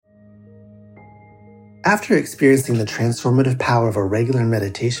After experiencing the transformative power of a regular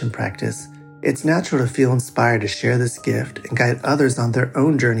meditation practice, it's natural to feel inspired to share this gift and guide others on their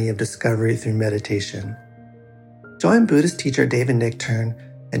own journey of discovery through meditation. Join Buddhist teacher David Nichtern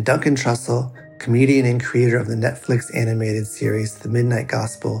and Duncan Trussell, comedian and creator of the Netflix animated series The Midnight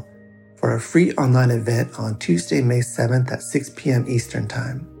Gospel, for a free online event on Tuesday, May 7th at 6 p.m. Eastern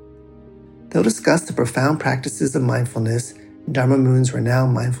Time. They'll discuss the profound practices of mindfulness in Dharma Moon's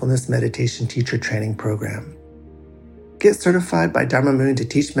renowned mindfulness meditation teacher training program. Get certified by Dharma Moon to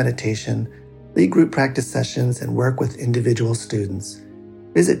teach meditation, lead group practice sessions, and work with individual students.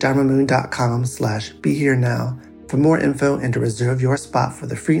 Visit dharmamoon.com/BeHereNow for more info and to reserve your spot for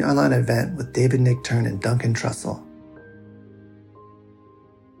the free online event with David Nichtern and Duncan Trussell.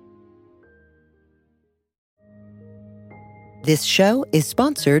 This show is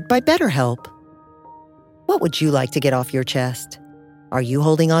sponsored by BetterHelp. What would you like to get off your chest? Are you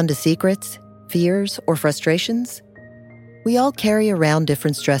holding on to secrets, fears, or frustrations? We all carry around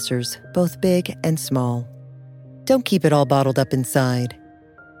different stressors, both big and small. Don't keep it all bottled up inside.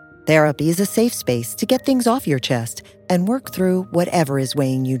 Therapy is a safe space to get things off your chest and work through whatever is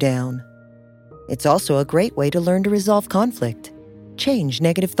weighing you down. It's also a great way to learn to resolve conflict, change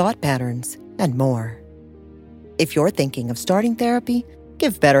negative thought patterns, and more. If you're thinking of starting therapy,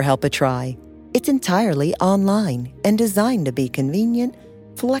 give BetterHelp a try. It's entirely online and designed to be convenient,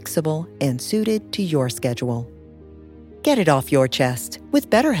 flexible, and suited to your schedule. Get it off your chest with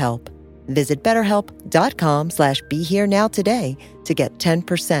BetterHelp. Visit BetterHelp.com/BeHereNow today to get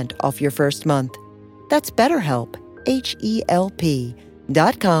 10% off your first month. That's BetterHelp,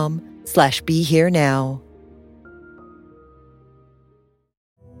 HELP.com/BeHereNow.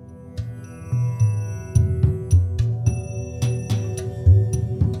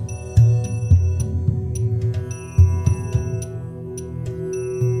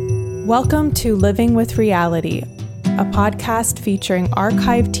 Welcome to Living with Reality, a podcast featuring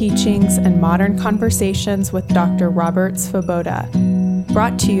archived teachings and modern conversations with Dr. Robert Svoboda,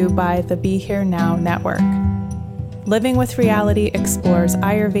 brought to you by the Be Here Now Network. Living with Reality explores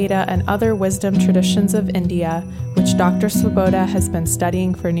Ayurveda and other wisdom traditions of India, which Dr. Svoboda has been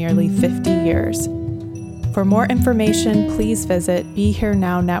studying for nearly 50 years. For more information, please visit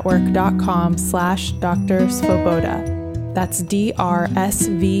BeHereNowNetwork.com/Dr. Svoboda. That's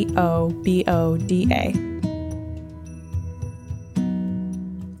DRSVOBODA.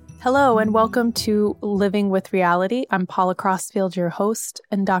 Hello and welcome to Living with Reality. I'm Paula Crossfield, your host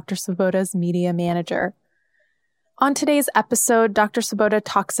and Dr. Svoboda's media manager. On today's episode, Dr. Svoboda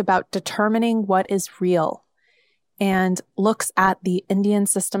talks about determining what is real and looks at the Indian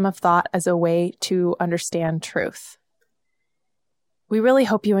system of thought as a way to understand truth. We really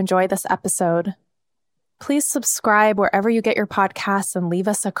hope you enjoy this episode. Please subscribe wherever you get your podcasts and leave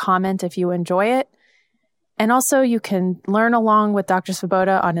us a comment if you enjoy it. And also, you can learn along with Dr.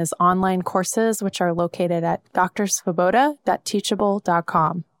 Svoboda on his online courses, which are located at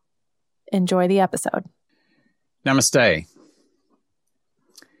drsvoboda.teachable.com. Enjoy the episode. Namaste.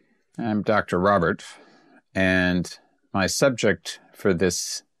 I'm Dr. Robert, and my subject for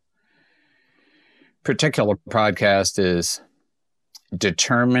this particular podcast is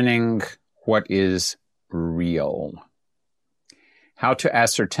determining what is real. How to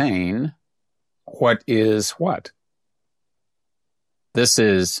ascertain what is what. This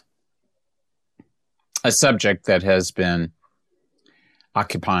is a subject that has been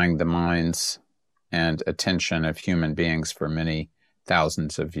occupying the minds and attention of human beings for many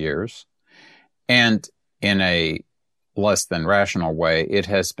thousands of years. And in a less than rational way, it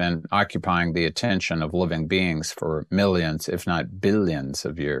has been occupying the attention of living beings for millions, if not billions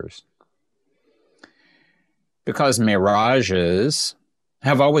of years. Because mirages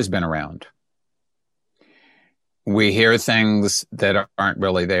have always been around. We hear things that aren't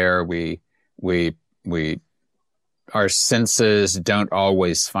really there. Our senses don't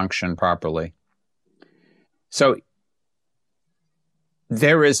always function properly. So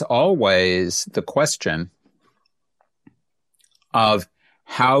there is always the question of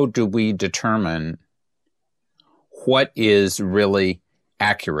how do we determine what is really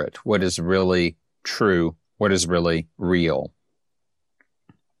accurate, what is really true, what is really real.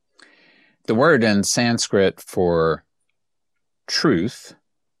 The word in Sanskrit for truth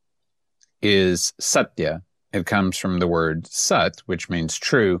is satya. It comes from the word sat, which means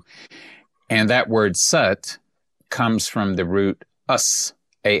true. And that word sat comes from the root as,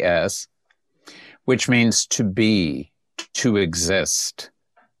 A-S, which means to be, to exist.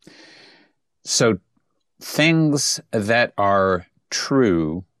 So things that are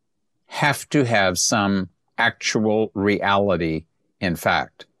true have to have some actual reality in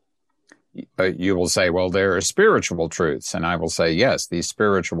fact. You will say, well, there are spiritual truths. And I will say, yes, these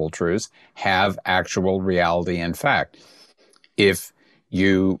spiritual truths have actual reality and fact. If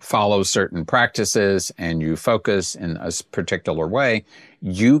you follow certain practices and you focus in a particular way,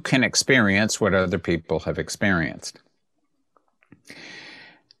 you can experience what other people have experienced.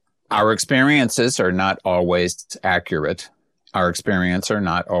 Our experiences are not always accurate. Our experiences are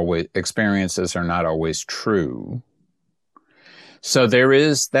not always true. So there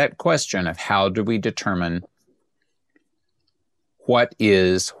is that question of how do we determine what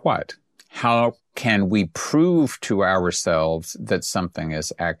is what? How can we prove to ourselves that something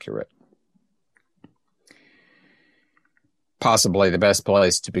is accurate? Possibly the best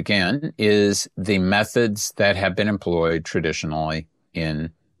place to begin is the methods that have been employed traditionally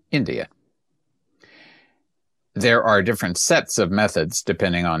in India. There are different sets of methods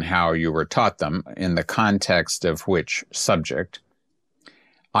depending on how you were taught them in the context of which subject.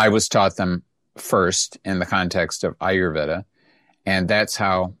 I was taught them first in the context of Ayurveda, and that's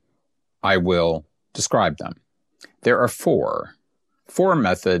how I will describe them. There are four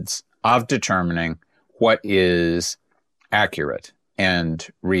methods of determining what is accurate and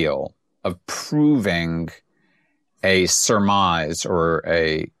real, of proving a surmise or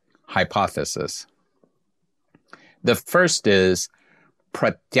a hypothesis. The first is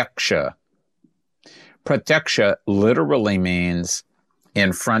pratyaksha. Pratyaksha literally means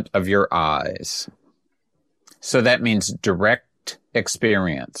in front of your eyes. So that means direct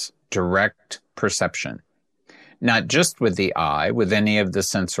experience, direct perception. Not just with the eye, with any of the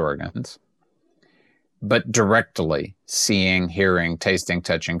sense organs, but directly seeing, hearing, tasting,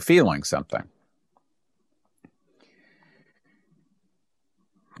 touching, feeling something.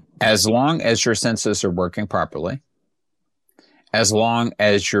 As long as your senses are working properly, as long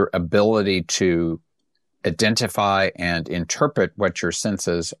as your ability to identify and interpret what your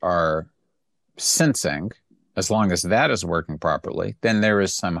senses are sensing, as long as that is working properly, then there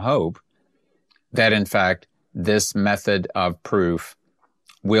is some hope that, in fact, this method of proof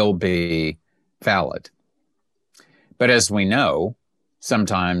will be valid. But as we know,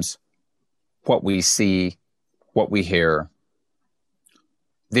 sometimes what we see, what we hear,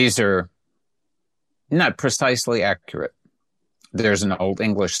 these are not precisely accurate. There's an old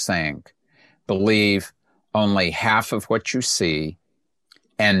English saying, believe only half of what you see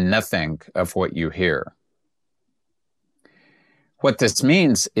and nothing of what you hear. What this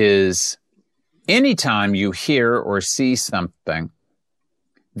means is anytime you hear or see something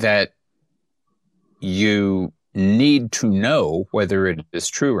that you need to know whether it is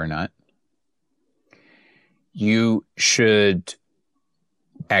true or not, you should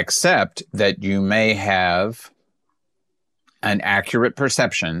accept that you may have an accurate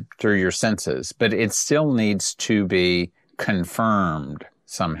perception through your senses, but it still needs to be confirmed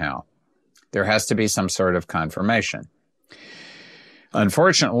somehow. There has to be some sort of confirmation.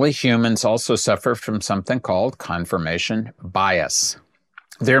 Unfortunately, humans also suffer from something called confirmation bias.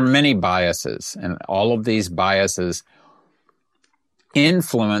 There are many biases, and all of these biases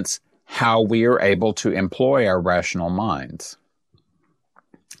influence how we are able to employ our rational minds.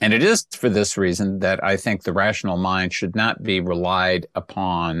 And it is for this reason that I think the rational mind should not be relied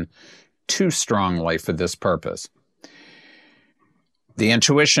upon too strongly for this purpose. The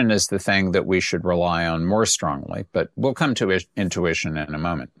intuition is the thing that we should rely on more strongly, but we'll come to intuition in a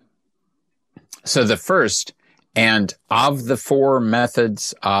moment. So the first, and of the four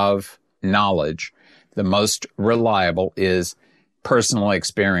methods of knowledge, the most reliable is personally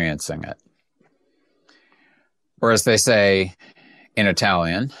experiencing it. Or as they say in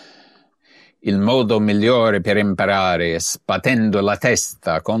Italian, il modo migliore per imparare è sbattendo la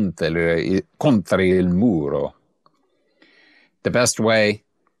testa contro il muro. The best way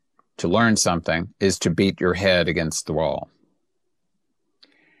to learn something is to beat your head against the wall.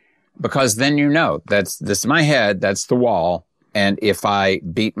 Because then you know, this is my head, that's the wall, and if I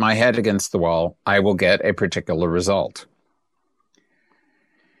beat my head against the wall, I will get a particular result.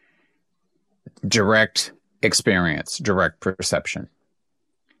 Direct experience, direct perception.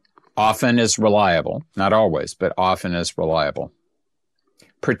 Often is reliable, not always, but often is reliable.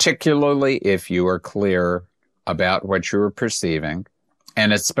 Particularly if you are clear about what you are perceiving,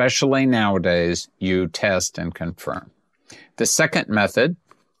 and especially nowadays, you test and confirm. The second method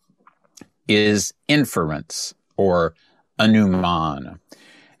is inference, or anuman.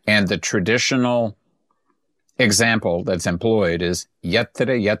 And the traditional example that's employed is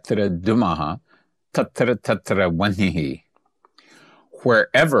yatra yatra dumaha, tatra tatra vanihi.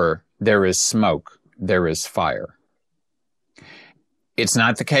 Wherever there is smoke, there is fire. It's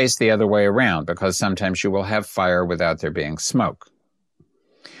not the case the other way around, because sometimes you will have fire without there being smoke.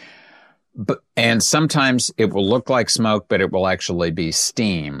 And sometimes it will look like smoke, but it will actually be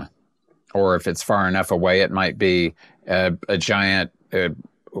steam. Or if it's far enough away, it might be a giant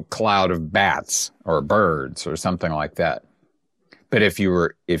cloud of bats or birds or something like that. But if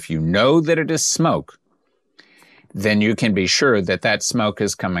you know that it is smoke, then you can be sure that that smoke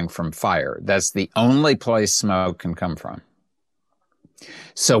is coming from fire. That's the only place smoke can come from.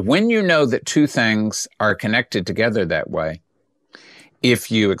 So when you know that two things are connected together that way,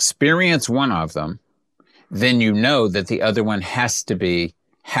 if you experience one of them, then you know that the other one has to be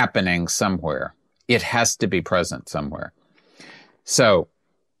happening somewhere. It has to be present somewhere. So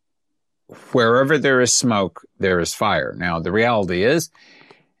wherever there is smoke, there is fire. Now, the reality is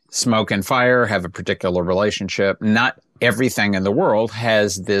smoke and fire have a particular relationship. Not everything in the world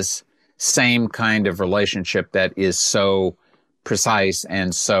has this same kind of relationship that is so precise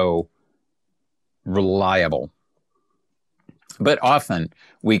and so reliable. But often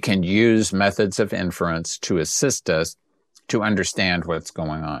we can use methods of inference to assist us to understand what's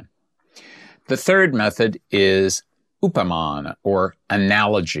going on. The third method is upaman, or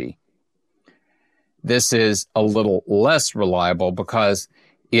analogy. This is a little less reliable because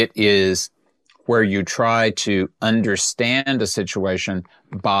it is where you try to understand a situation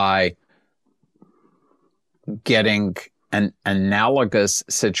by getting an analogous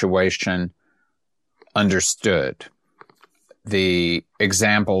situation understood. The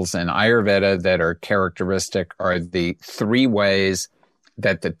examples in Ayurveda that are characteristic are the three ways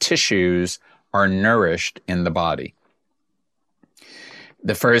that the tissues are nourished in the body.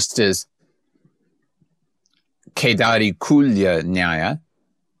 The first is Kedari Kulya Nyaya,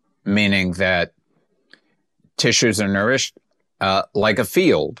 meaning that tissues are nourished like a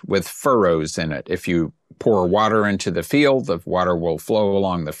field with furrows in it. If you pour water into the field, the water will flow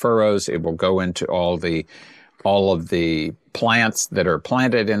along the furrows. It will go into all of the plants that are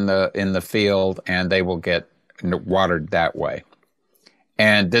planted in the field, and they will get watered that way.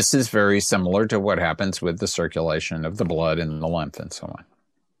 And this is very similar to what happens with the circulation of the blood and the lymph and so on.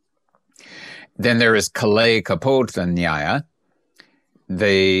 Then there is Kalay Kapota Nyaya,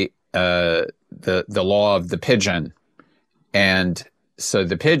 the law of the pigeon. And so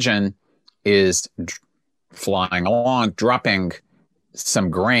the pigeon is flying along, dropping some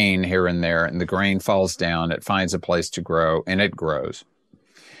grain here and there, and the grain falls down, it finds a place to grow, and it grows.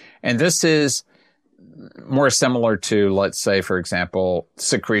 And this is more similar to, let's say, for example,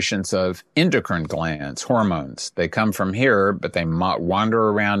 secretions of endocrine glands, hormones. They come from here, but they wander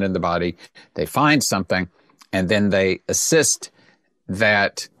around in the body, they find something, and then they assist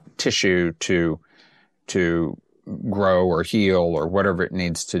that tissue to grow or heal or whatever it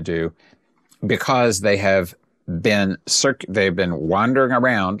needs to do, because they've been wandering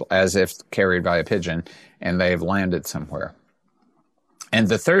around as if carried by a pigeon, and they've landed somewhere. And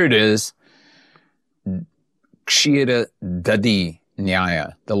the third is Kshira Dadi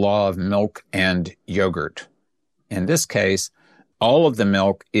Nyaya, the law of milk and yogurt. In this case, all of the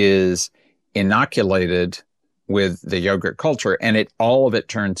milk is inoculated with the yogurt culture, and all of it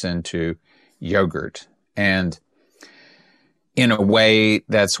turns into yogurt. And in a way,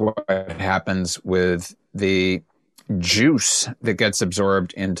 that's what happens with the juice that gets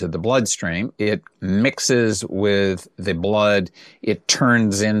absorbed into the bloodstream. It mixes with the blood. It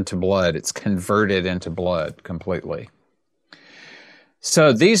turns into blood. It's converted into blood completely.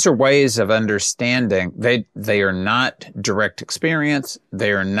 So these are ways of understanding. They are not direct experience.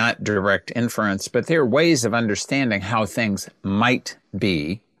 They are not direct inference, but they're ways of understanding how things might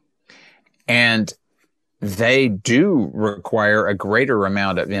be. And they do require a greater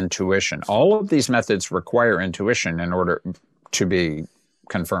amount of intuition. All of these methods require intuition in order to be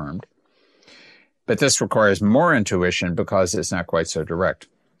confirmed. But this requires more intuition because it's not quite so direct.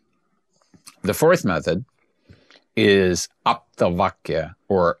 The fourth method is aptavakya,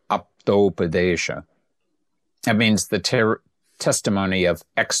 or aptopadesha. That means the testimony of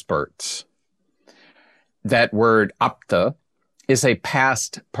experts. That word apta is a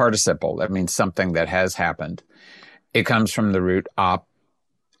past participle. That means something that has happened. It comes from the root ap,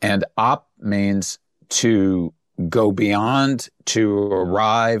 and ap means to go beyond, to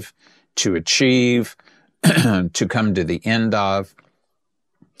arrive, to achieve, to come to the end of.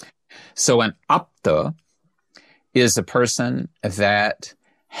 So an apta is a person that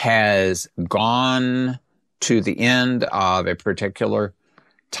has gone to the end of a particular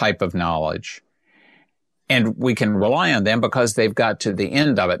type of knowledge. And we can rely on them because they've got to the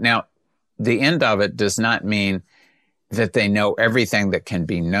end of it. Now, the end of it does not mean that they know everything that can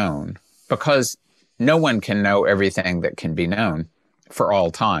be known, because no one can know everything that can be known for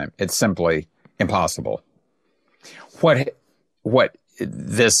all time. It's simply impossible. What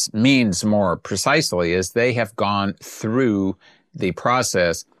this means more precisely is they have gone through the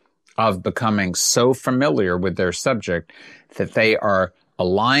process of becoming so familiar with their subject that they are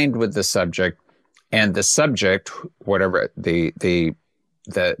aligned with the subject, and the subject, whatever the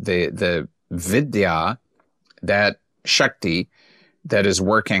vidya, that shakti that is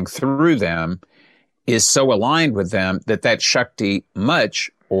working through them, is so aligned with them that that shakti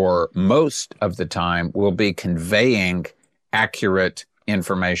much or most of the time will be conveying accurate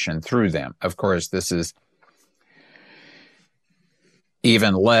information through them. Of course, this is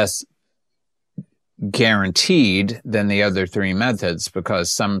even less guaranteed than the other three methods,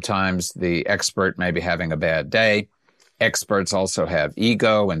 because sometimes the expert may be having a bad day. Experts also have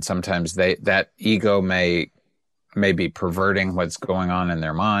ego, and sometimes that ego may be perverting what's going on in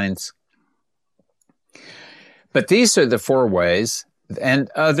their minds. But these are the four ways, and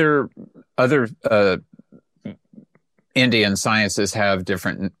other Indian sciences have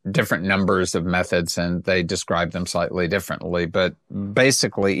different numbers of methods, and they describe them slightly differently. But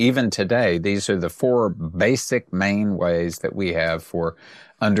basically, even today, these are the four basic main ways that we have for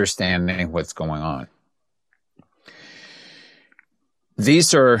understanding what's going on.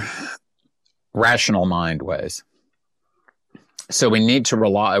 These are rational mind ways. So we need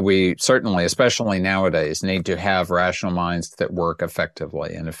to we certainly, especially nowadays, need to have rational minds that work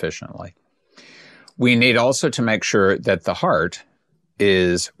effectively and efficiently. We need also to make sure that the heart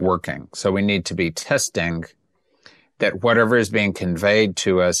is working. So we need to be testing that whatever is being conveyed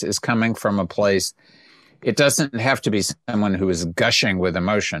to us is coming from a place. It doesn't have to be someone who is gushing with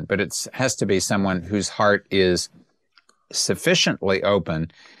emotion, but it has to be someone whose heart is sufficiently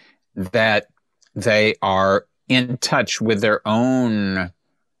open that they are in touch with their own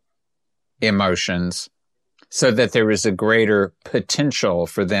emotions so that there is a greater potential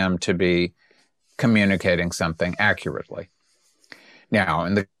for them to be communicating something accurately. Now,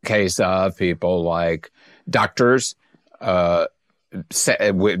 in the case of people like doctors, this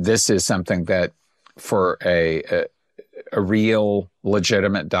is something that for a real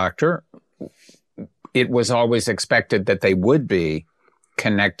legitimate doctor, it was always expected that they would be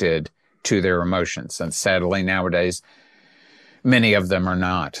connected to their emotions. And sadly, nowadays, many of them are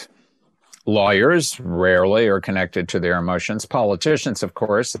not. Lawyers rarely are connected to their emotions. Politicians, of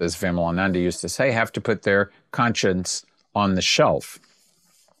course, as Vimalananda used to say, have to put their conscience on the shelf.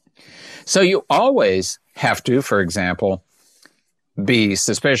 So you always have to, for example, be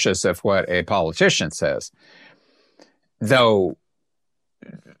suspicious of what a politician says. Though,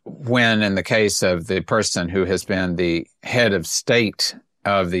 when in the case of the person who has been the head of state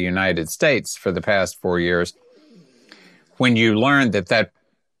of the United States for the past 4 years, when you learn that that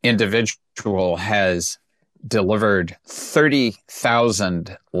individual has delivered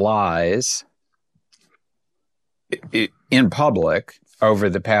 30,000 lies in public over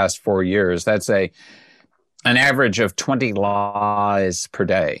the past 4 years, that's an average of 20 lies per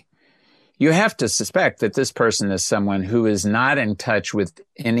day. You have to suspect that this person is someone who is not in touch with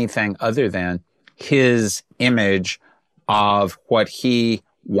anything other than his image of what he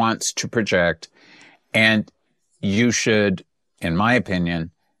wants to project. And you should, in my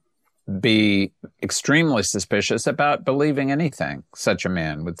opinion, be extremely suspicious about believing anything such a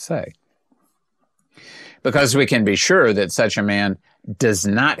man would say. Because we can be sure that such a man does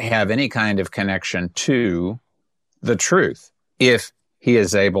not have any kind of connection to the truth if he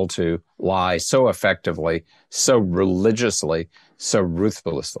is able to lie so effectively, so religiously, so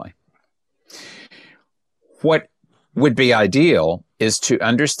ruthlessly. What would be ideal is to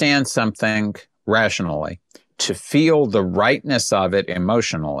understand something rationally, to feel the rightness of it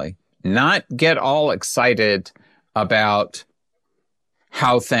emotionally, not get all excited about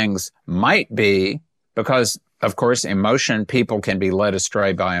how things might be, because, of course, people can be led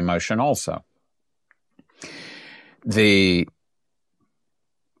astray by emotion also. The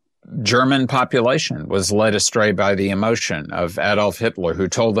German population was led astray by the emotion of Adolf Hitler, who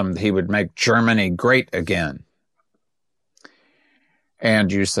told them he would make Germany great again.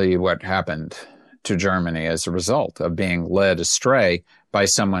 And you see what happened to Germany as a result of being led astray by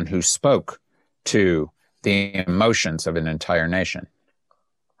someone who spoke to the emotions of an entire nation.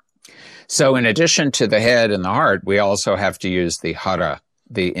 So in addition to the head and the heart, we also have to use the hara,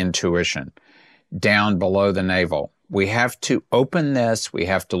 the intuition, down below the navel. We have to open this. We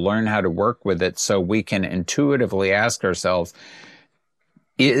have to learn how to work with it so we can intuitively ask ourselves,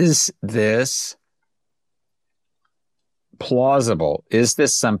 is this plausible? Is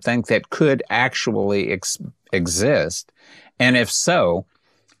this something that could actually exist? And if so,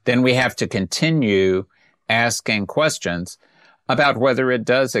 then we have to continue asking questions about whether it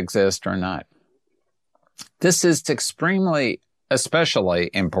does exist or not. This is extremely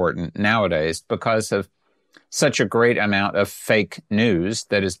especially important nowadays because of such a great amount of fake news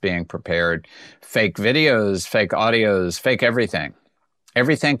that is being prepared. Fake videos, fake audios, fake everything.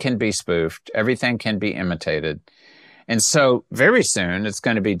 Everything can be spoofed. Everything can be imitated. And so very soon it's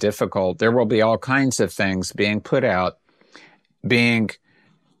going to be difficult. There will be all kinds of things being put out, being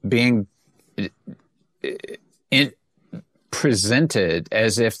presented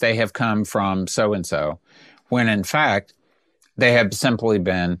as if they have come from so-and-so, when in fact they have simply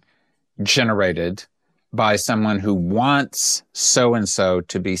been generated by someone who wants so-and-so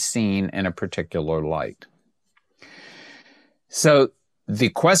to be seen in a particular light. So the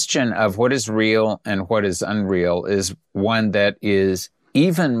question of what is real and what is unreal is one that is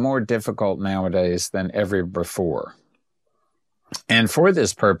even more difficult nowadays than ever before. And for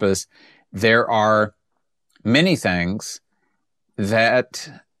this purpose, there are many things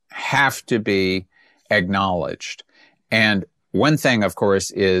that have to be acknowledged. And one thing, of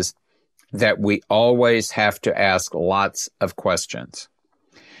course, is that we always have to ask lots of questions.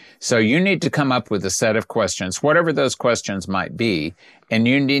 So you need to come up with a set of questions, whatever those questions might be, and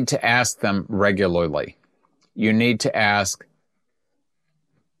you need to ask them regularly. You need to ask,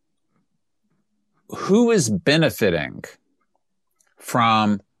 who is benefiting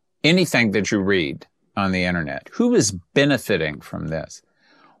from anything that you read on the internet? Who is benefiting from this?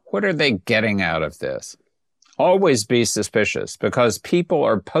 What are they getting out of this? Always be suspicious, because people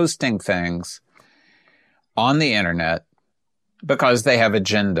are posting things on the internet because they have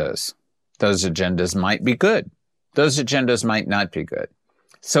agendas. Those agendas might be good. Those agendas might not be good.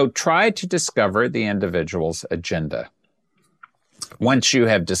 So try to discover the individual's agenda. Once you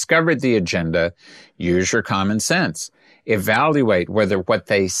have discovered the agenda, use your common sense. Evaluate whether what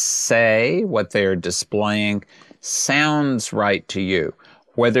they say, what they're displaying, sounds right to you,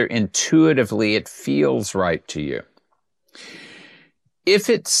 whether intuitively it feels right to you.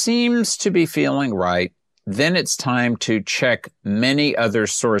 If it seems to be feeling right, then it's time to check many other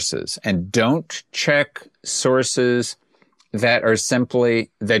sources. And don't check sources that are simply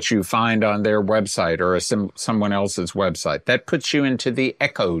that you find on their website or someone else's website. That puts you into the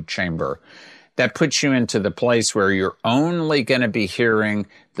echo chamber. That puts you into the place where you're only going to be hearing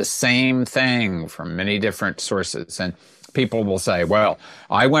the same thing from many different sources. And people will say, well,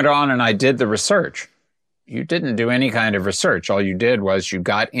 I went on and I did the research. You didn't do any kind of research. All you did was you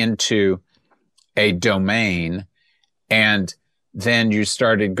got into a domain, and then you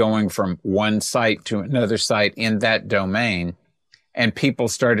started going from one site to another site in that domain, and people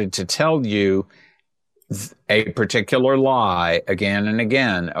started to tell you a particular lie again and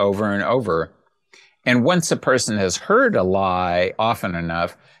again, over and over. And once a person has heard a lie often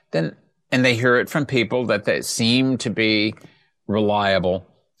enough, then, and they hear it from people that they seem to be reliable,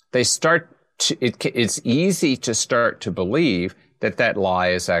 they start to, it's easy to start to believe that that lie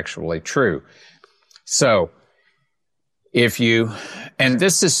is actually true. So if you, and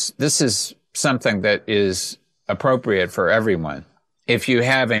this is something that is appropriate for everyone. If you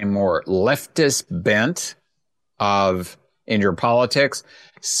have a more leftist bent in your politics,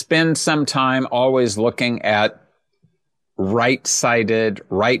 spend some time always looking at right-sided,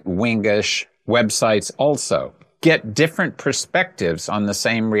 right-wingish websites also. Get different perspectives on the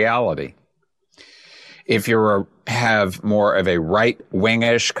same reality. If you have more of a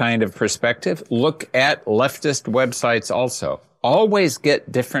right-wingish kind of perspective, look at leftist websites also. Always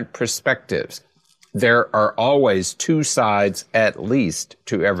get different perspectives. There are always two sides, at least,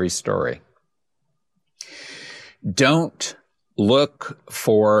 to every story. Don't look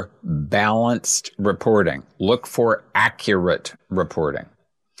for balanced reporting. Look for accurate reporting.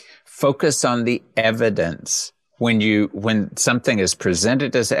 Focus on the evidence. When something is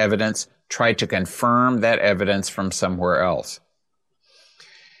presented as evidence, try to confirm that evidence from somewhere else.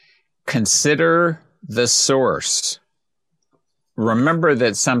 Consider the source. Remember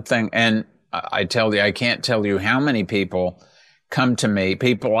that something, and I can't tell you how many people come to me,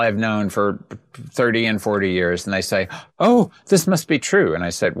 people I've known for 30 and 40 years, and they say, oh, this must be true. And I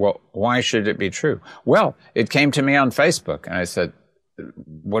said, well, why should it be true? Well, it came to me on Facebook. And I said,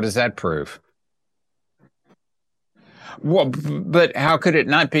 what does that prove? Well, but how could it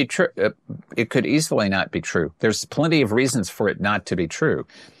not be true? It could easily not be true. There's plenty of reasons for it not to be true.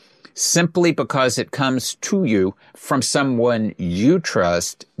 Simply because it comes to you from someone you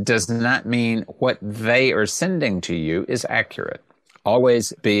trust does not mean what they are sending to you is accurate.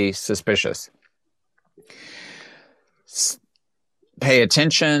 Always be suspicious. Pay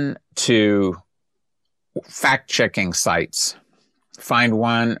attention to fact-checking sites. Find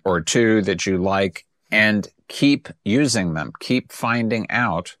one or two that you like and keep using them. Keep finding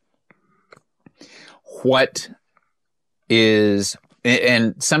out what is,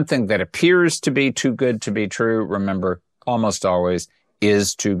 and something that appears to be too good to be true, remember, almost always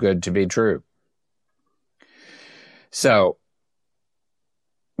is too good to be true. So,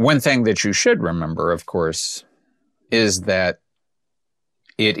 one thing that you should remember, of course, is that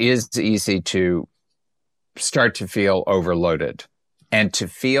it is easy to start to feel overloaded and to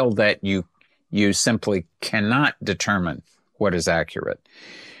feel that you simply cannot determine what is accurate.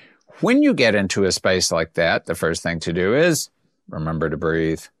 When you get into a space like that, the first thing to do is remember to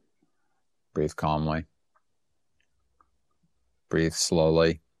breathe. Breathe calmly. Breathe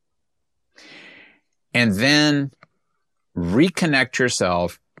slowly. And then reconnect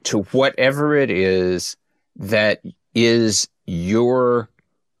yourself to whatever it is that is your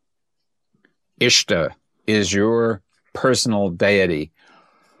Ishta, is your personal deity.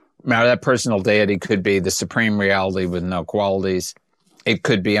 Now, that personal deity could be the supreme reality with no qualities. It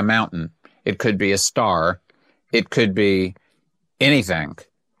could be a mountain. It could be a star. It could be anything.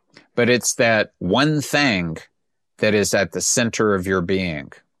 But it's that one thing that is at the center of your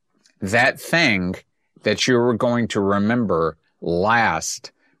being. That thing that you were going to remember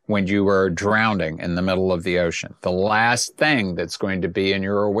last when you were drowning in the middle of the ocean. The last thing that's going to be in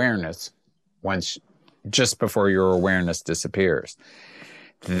your awareness just before your awareness disappears.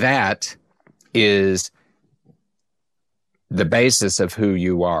 That is the basis of who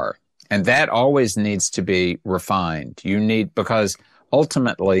you are. And that always needs to be refined. Because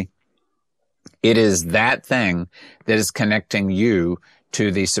ultimately, it is that thing that is connecting you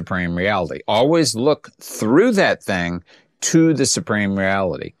to the supreme reality. Always look through that thing to the supreme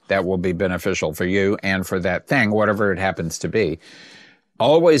reality. That will be beneficial for you and for that thing, whatever it happens to be.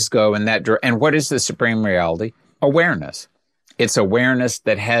 Always go in that direction. And what is the supreme reality? Awareness. It's awareness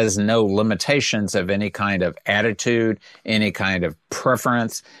that has no limitations of any kind of attitude, any kind of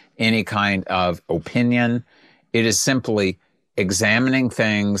preference, any kind of opinion. It is simply examining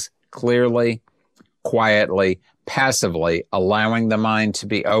things clearly, quietly, passively, allowing the mind to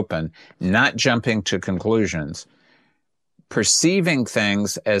be open, not jumping to conclusions, perceiving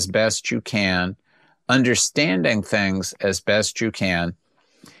things as best you can, understanding things as best you can,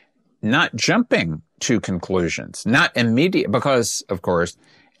 not jumping to conclusions, not immediate, because, of course,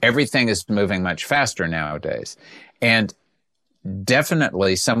 everything is moving much faster nowadays. And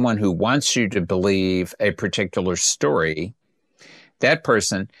definitely someone who wants you to believe a particular story, that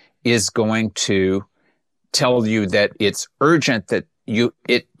person is going to tell you that it's urgent, that you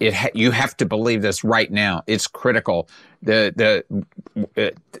have to believe this right now. It's critical. If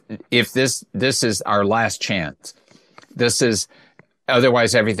this is our last chance,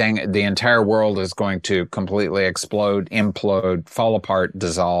 otherwise the entire world is going to completely explode, implode, fall apart,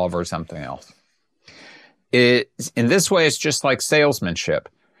 dissolve, or something else. In this way, it's just like salesmanship.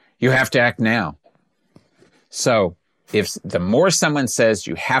 You have to act now. So if the more someone says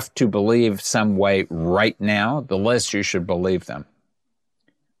you have to believe some way right now, the less you should believe them.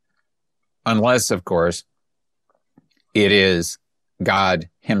 Unless, of course, it is God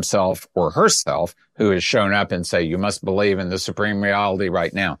himself or herself who has shown up and say, you must believe in the supreme reality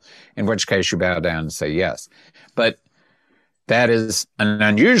right now, in which case you bow down and say yes. But that is an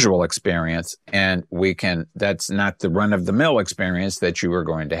unusual experience, and that's not the run-of-the-mill experience that you are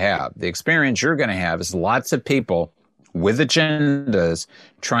going to have. The experience you're going to have is lots of people with agendas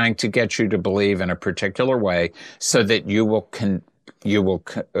trying to get you to believe in a particular way so that you will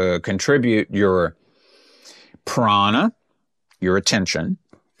contribute your prana, your attention,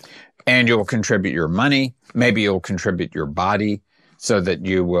 and you'll contribute your money. Maybe you'll contribute your body so that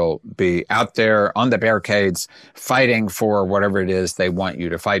you will be out there on the barricades fighting for whatever it is they want you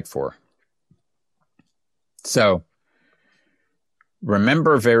to fight for. So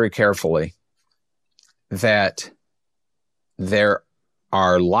remember very carefully that there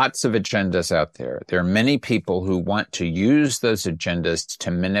are lots of agendas out there. There are many people who want to use those agendas to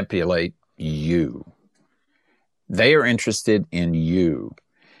manipulate you. They are interested in you.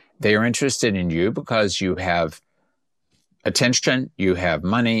 They are interested in you because you have attention, you have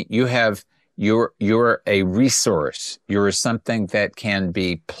money, you're a resource. You're something that can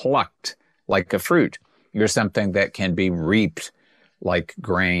be plucked like a fruit. You're something that can be reaped like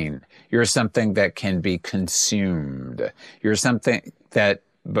grain. You're something that can be consumed. You're something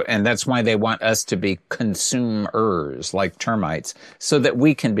and that's why they want us to be consumers, like termites, so that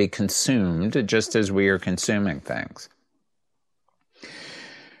we can be consumed just as we are consuming things.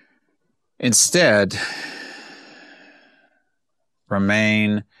 Instead,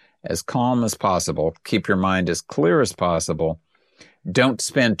 remain as calm as possible. Keep your mind as clear as possible. Don't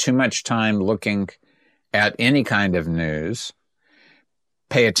spend too much time looking at any kind of news.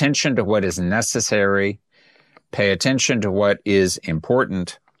 Pay attention to what is necessary. Pay attention to what is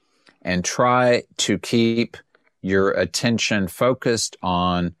important and try to keep your attention focused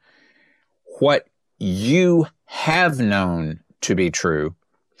on what you have known to be true.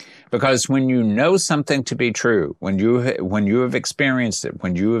 Because when you know something to be true, when you have experienced it,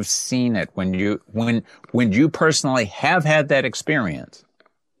 when you have seen it, when you personally have had that experience,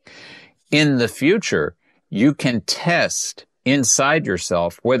 in the future, you can test inside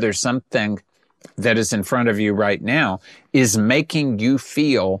yourself whether something that is in front of you right now is making you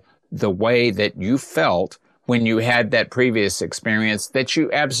feel the way that you felt when you had that previous experience that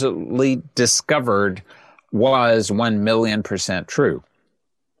you absolutely discovered was 1,000,000% true.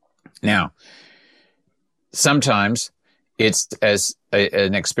 Now, sometimes it's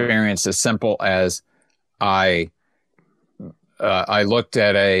an experience as simple as I looked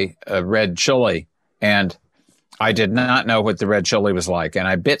at a red chili and I did not know what the red chili was like, and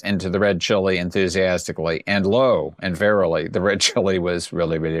I bit into the red chili enthusiastically, and lo and verily, the red chili was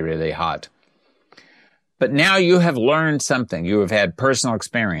really, really, really hot. But now you have learned something. You have had personal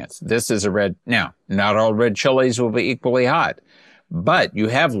experience. This is a red. Now, not all red chilies will be equally hot, but you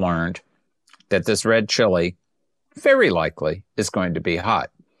have learned that this red chili very likely is going to be hot.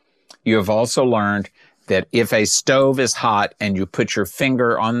 You have also learned that if a stove is hot and you put your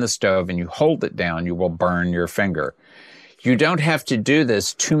finger on the stove and you hold it down, you will burn your finger. You don't have to do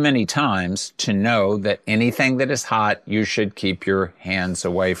this too many times to know that anything that is hot, you should keep your hands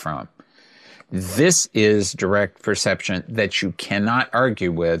away from. This is direct perception that you cannot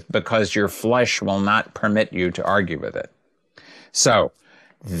argue with because your flesh will not permit you to argue with it. So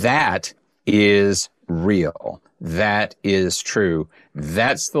that is real. That is true.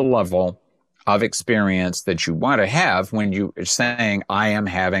 That's the level of experience that you want to have when you are saying, I am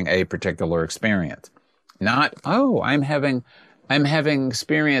having a particular experience. Not, oh, I'm having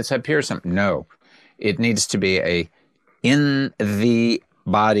experience up here. No, it needs to be a in the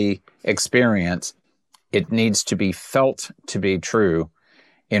body experience. It needs to be felt to be true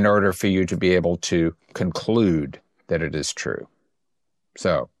in order for you to be able to conclude that it is true.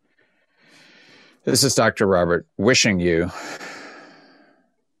 So, this is Dr. Robert wishing you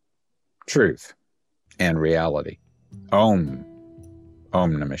truth and reality. Om.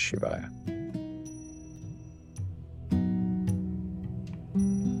 Om Namah Shivaya.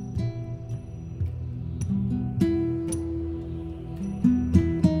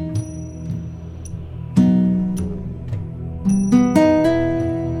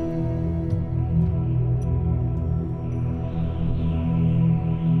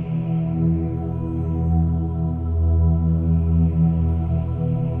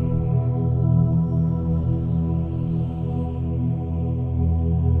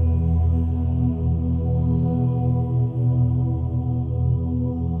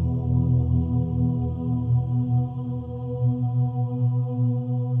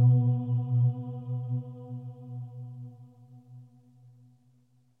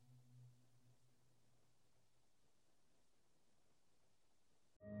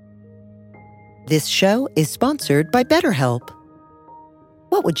 This show is sponsored by BetterHelp.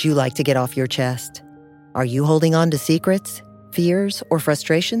 What would you like to get off your chest? Are you holding on to secrets, fears, or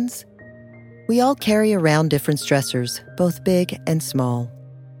frustrations? We all carry around different stressors, both big and small.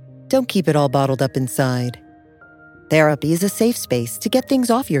 Don't keep it all bottled up inside. Therapy is a safe space to get things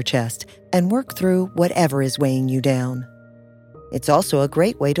off your chest and work through whatever is weighing you down. It's also a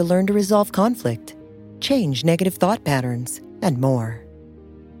great way to learn to resolve conflict, change negative thought patterns, and more.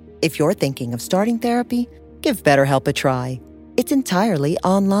 If you're thinking of starting therapy, give BetterHelp a try. It's entirely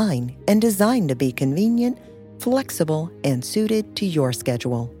online and designed to be convenient, flexible, and suited to your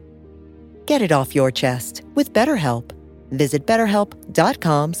schedule. Get it off your chest with BetterHelp. Visit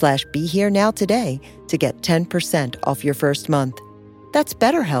BetterHelp.com/BeHereNow today to get 10% off your first month. That's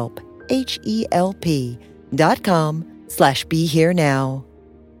BetterHelp, HELP.com/BeHereNow.